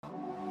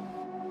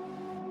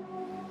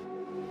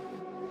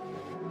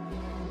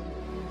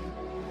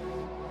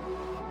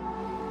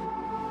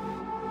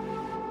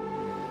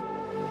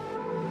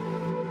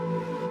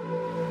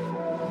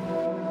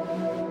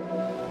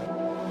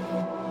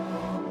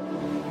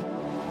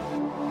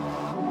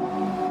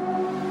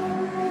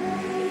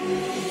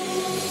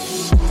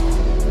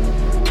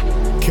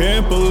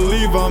Can't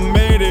believe I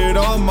made it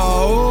on my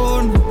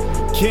own.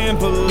 Can't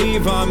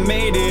believe I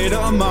made it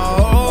on my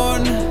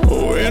own.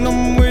 When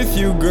I'm with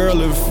you, girl,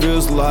 it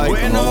feels like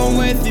When home. I'm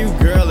with you,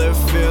 girl, it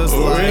feels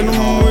like When I'm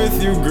home.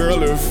 with you,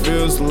 girl, it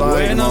feels like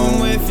When home.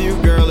 I'm with you,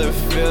 girl, it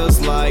feels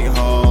like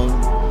home.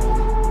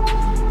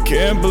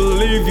 Can't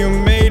believe you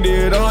made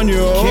it on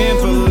your own. Can't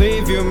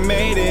believe you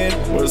made it.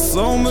 We're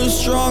so much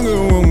stronger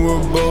when we're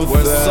both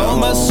We're at so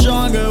much home.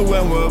 stronger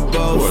when we're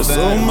both We're at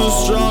so much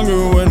home.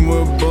 stronger when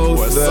we're both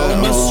We're at so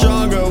much home.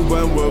 stronger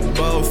when we're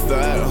both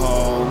at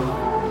home.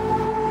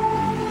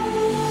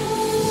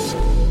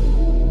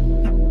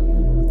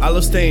 I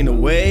love staying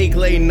awake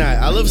late night.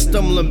 I love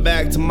stumbling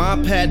back to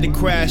my pad to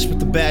crash with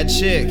the bad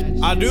chick.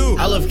 I do.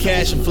 I love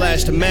cash and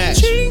flash to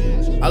match.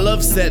 I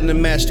love setting to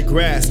match the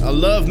grass. I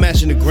love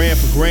matching the gram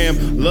for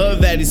gram. Love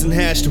addies and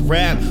hash to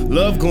rap.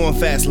 Love going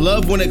fast.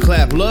 Love when it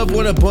clap. Love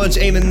when a bunch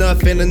ain't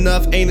enough and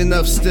enough ain't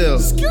enough still.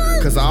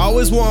 Cause I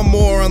always want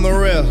more on the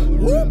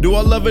real. Do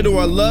I love it? Do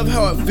I love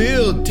how it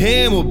feels?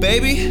 Damn, well,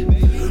 baby.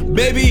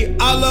 Baby,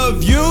 I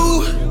love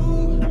you.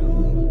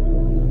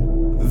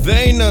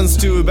 There ain't nothing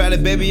stupid about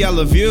it, baby. I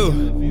love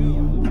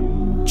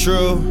you.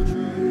 True.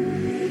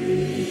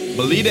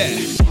 Believe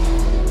that.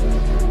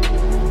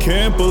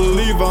 Can't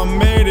believe I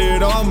made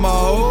it on my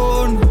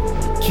own.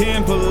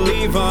 Can't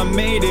believe I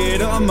made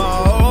it on my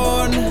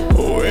own.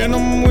 When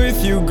I'm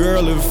with you,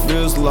 girl, it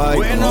feels like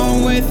When home.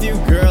 I'm with you,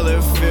 girl,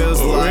 it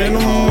feels like When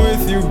I'm home.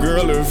 with you,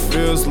 girl, it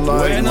feels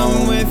like When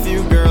home. I'm with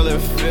you, girl, it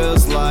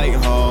feels like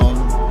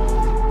home.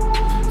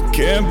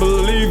 Can't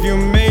believe you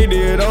made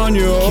it on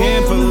your own.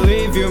 Can't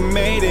believe you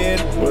made it.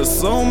 We're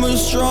so much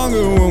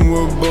stronger when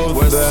we're both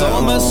We're at so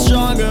home. much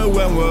stronger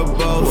when we're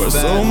both We're at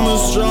so home.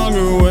 much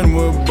stronger when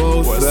we're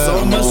both We're at so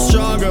home. much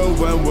stronger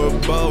when we're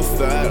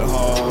both at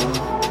home.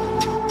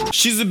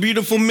 She's a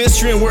beautiful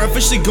mystery and we're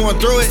officially going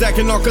through it.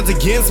 Stacking all cuts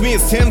against me,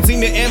 it's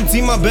tempting to empty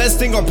my best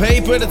thing on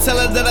paper. To tell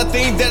her that I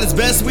think that it's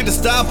best we to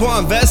stop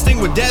on investing.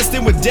 We're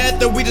destined with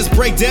death, that we just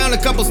break down a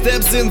couple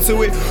steps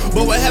into it.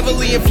 But we're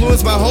heavily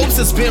influenced by hopes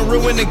that's been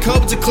ruined and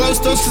coped to close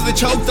those cause they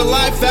choked the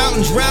life out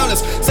and drowned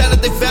us. Sad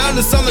that they found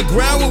us on the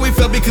ground where we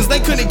fell because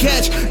they couldn't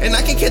catch. And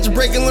I can catch a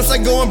break unless I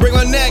go and break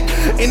my neck.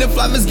 And if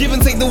life is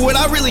given, take the wood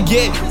I really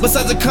get.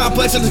 Besides the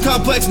complex, and the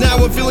complex now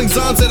with feelings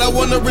onset. I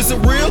wonder, is it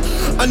real?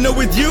 I know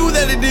with you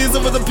that it is.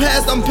 Over the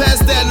past, I'm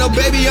past that. No,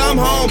 baby, I'm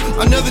home.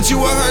 I know that you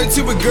were hurt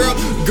too, but girl,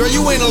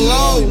 you ain't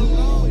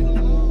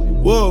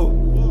alone. Whoa,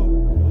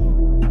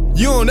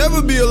 you won't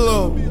ever be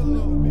alone.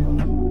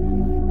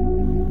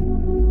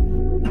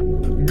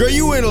 Girl,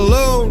 you ain't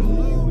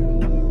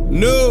alone.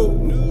 No,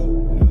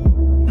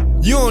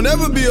 you won't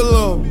ever be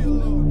alone.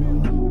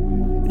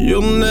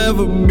 You'll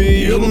never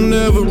be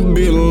alone.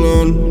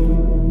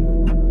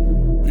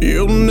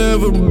 You'll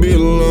never be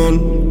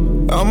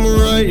alone. I'm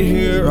right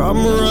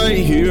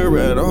here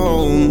at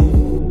home.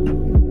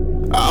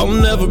 I'll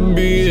never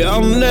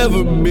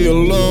be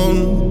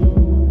alone.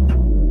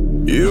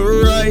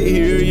 You're right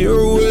here,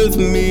 you're with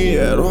me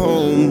at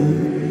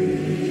home.